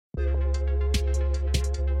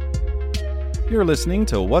You're listening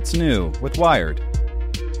to What's New with Wired.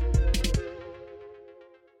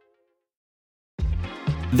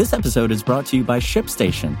 This episode is brought to you by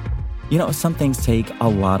ShipStation. You know, some things take a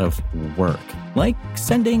lot of work, like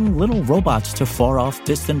sending little robots to far-off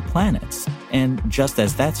distant planets. And just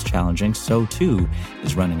as that's challenging, so too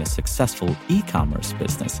is running a successful e-commerce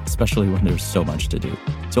business, especially when there's so much to do.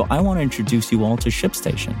 So I want to introduce you all to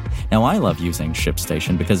ShipStation. Now, I love using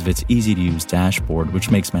ShipStation because of its easy-to-use dashboard,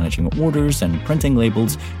 which makes managing orders and printing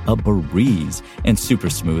labels a breeze and super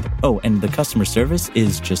smooth. Oh, and the customer service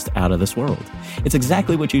is just out of this world. It's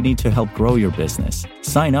exactly what you need to help grow your business.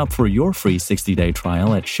 Sign up for your free 60-day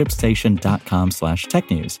trial at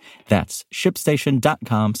shipstation.com/technews. That's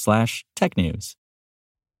shipstation.com/technews.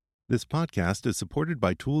 This podcast is supported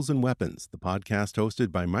by Tools and Weapons, the podcast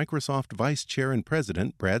hosted by Microsoft Vice Chair and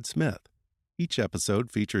President Brad Smith. Each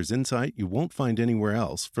episode features insight you won't find anywhere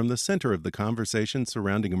else from the center of the conversation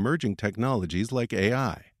surrounding emerging technologies like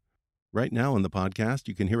AI. Right now on the podcast,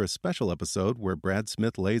 you can hear a special episode where Brad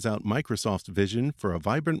Smith lays out Microsoft's vision for a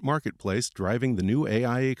vibrant marketplace driving the new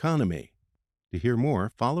AI economy. To hear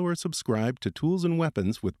more, follow or subscribe to Tools and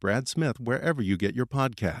Weapons with Brad Smith wherever you get your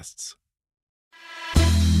podcasts.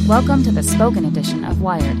 Welcome to the spoken edition of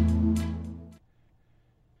Wired.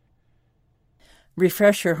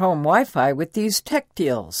 Refresh your home Wi-Fi with these tech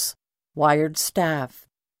deals. Wired staff.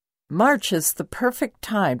 March is the perfect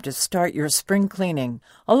time to start your spring cleaning,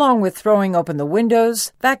 along with throwing open the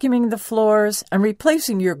windows, vacuuming the floors, and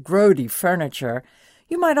replacing your grody furniture.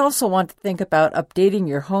 You might also want to think about updating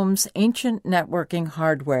your home's ancient networking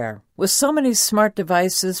hardware. With so many smart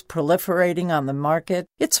devices proliferating on the market,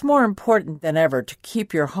 it's more important than ever to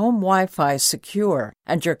keep your home Wi-Fi secure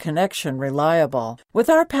and your connection reliable. With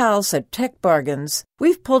our pals at Tech Bargains,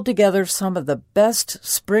 we've pulled together some of the best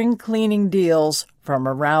spring cleaning deals from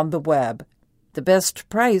around the web. The best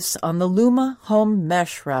price on the Luma Home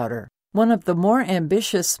Mesh Router. One of the more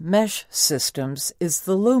ambitious mesh systems is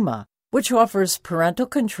the Luma, which offers parental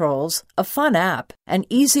controls, a fun app, and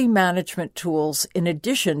easy management tools in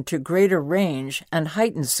addition to greater range and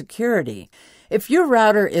heightened security. If your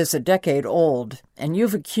router is a decade old and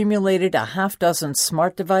you've accumulated a half-dozen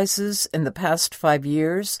smart devices in the past 5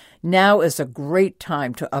 years, now is a great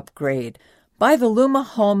time to upgrade. Buy the Luma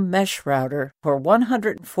Home Mesh Router for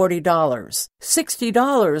 $140,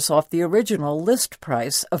 $60 off the original list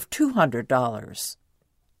price of $200.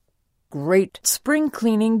 Great spring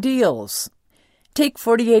cleaning deals. Take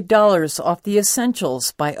 $48 off the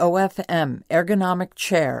Essentials by OFM Ergonomic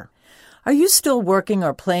Chair. Are you still working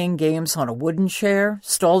or playing games on a wooden chair,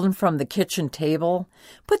 stolen from the kitchen table?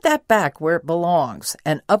 Put that back where it belongs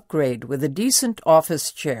and upgrade with a decent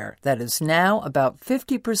office chair that is now about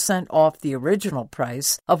 50% off the original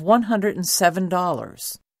price of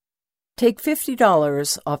 $107. Take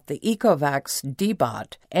 $50 off the Ecovacs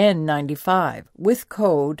D-Bot N95 with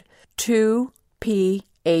code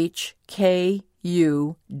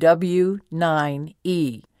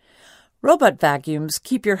 2PHKUW9E. Robot vacuums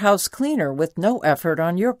keep your house cleaner with no effort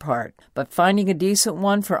on your part, but finding a decent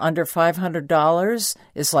one for under $500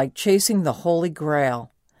 is like chasing the Holy Grail.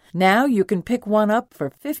 Now you can pick one up for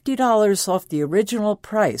 $50 off the original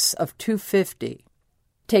price of $250.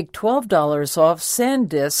 Take $12 off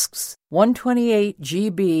SanDisk's 128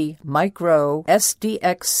 GB micro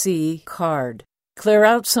SDXC card. Clear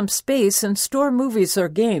out some space and store movies or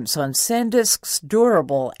games on SanDisk's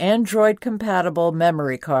durable Android-compatible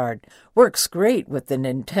memory card. Works great with the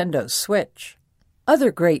Nintendo Switch.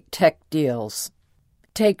 Other great tech deals.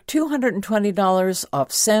 Take $220 off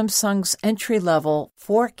Samsung's entry-level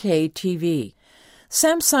 4K TV.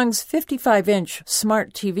 Samsung's 55-inch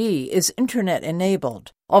smart TV is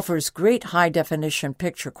internet-enabled, offers great high-definition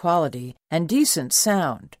picture quality, and decent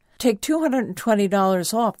sound. Take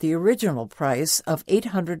 $220 off the original price of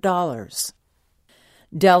 $800.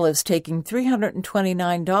 Dell is taking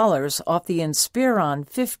 $329 off the Inspiron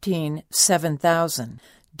 15 7000.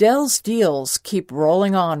 Dell's deals keep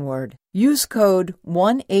rolling onward. Use code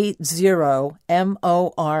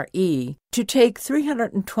 180MORE to take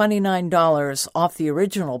 $329 off the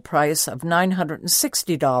original price of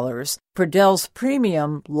 $960 for Dell's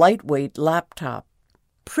premium lightweight laptop.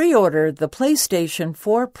 Pre-order the PlayStation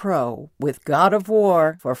 4 Pro with God of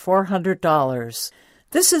War for $400.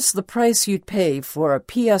 This is the price you'd pay for a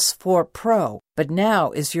PS4 Pro, but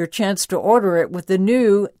now is your chance to order it with the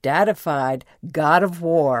new, datified God of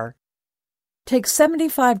War. Take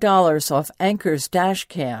 $75 off Anker's dash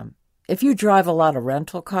cam. If you drive a lot of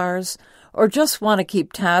rental cars or just want to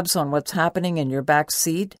keep tabs on what's happening in your back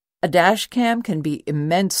seat, a dash cam can be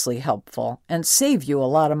immensely helpful and save you a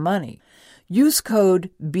lot of money. Use code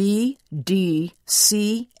BDCAMP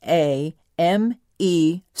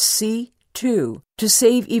MEC2 to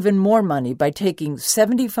save even more money by taking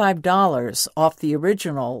 $75 off the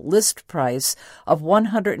original list price of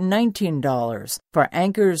 $119 for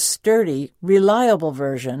Anker's sturdy, reliable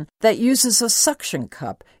version that uses a suction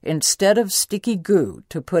cup instead of sticky goo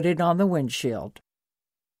to put it on the windshield.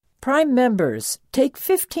 Prime members, take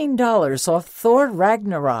 $15 off Thor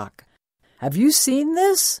Ragnarok. Have you seen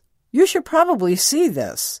this? You should probably see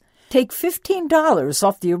this. Take $15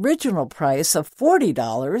 off the original price of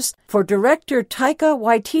 $40 for director Taika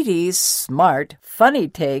Waititi's smart, funny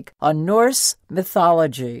take on Norse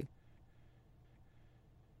mythology.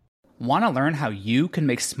 Want to learn how you can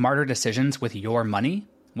make smarter decisions with your money?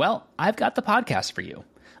 Well, I've got the podcast for you.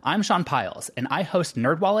 I'm Sean Piles, and I host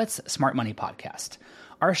NerdWallet's Smart Money Podcast.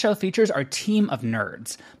 Our show features our team of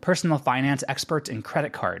nerds, personal finance experts in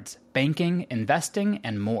credit cards, banking, investing,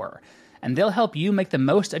 and more. And they'll help you make the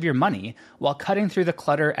most of your money while cutting through the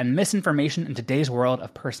clutter and misinformation in today's world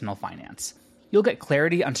of personal finance. You'll get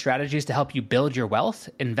clarity on strategies to help you build your wealth,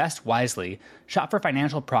 invest wisely, shop for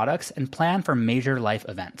financial products, and plan for major life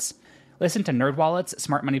events. Listen to NerdWallet's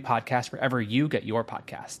Smart Money Podcast wherever you get your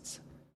podcasts.